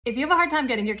If you have a hard time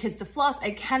getting your kids to floss, I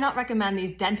cannot recommend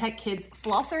these Dentek Kids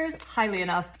Flossers highly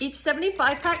enough. Each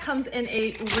 75 pack comes in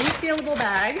a resealable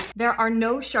bag. There are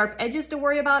no sharp edges to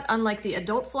worry about, unlike the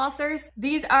adult flossers.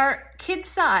 These are kid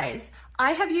size.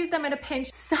 I have used them in a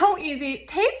pinch. So easy,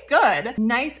 tastes good.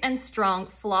 Nice and strong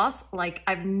floss, like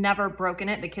I've never broken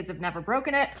it. The kids have never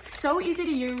broken it. So easy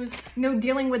to use. No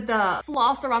dealing with the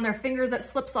floss around their fingers that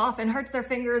slips off and hurts their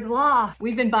fingers, blah.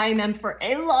 We've been buying them for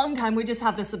a long time. We just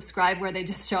have the subscribe where they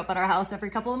just show up at our house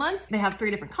every couple of months. They have 3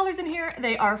 different colors in here.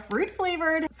 They are fruit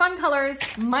flavored, fun colors.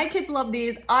 My kids love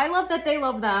these. I love that they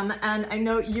love them, and I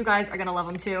know you guys are gonna love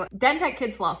them too. Dentek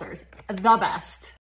Kids Flossers, the best.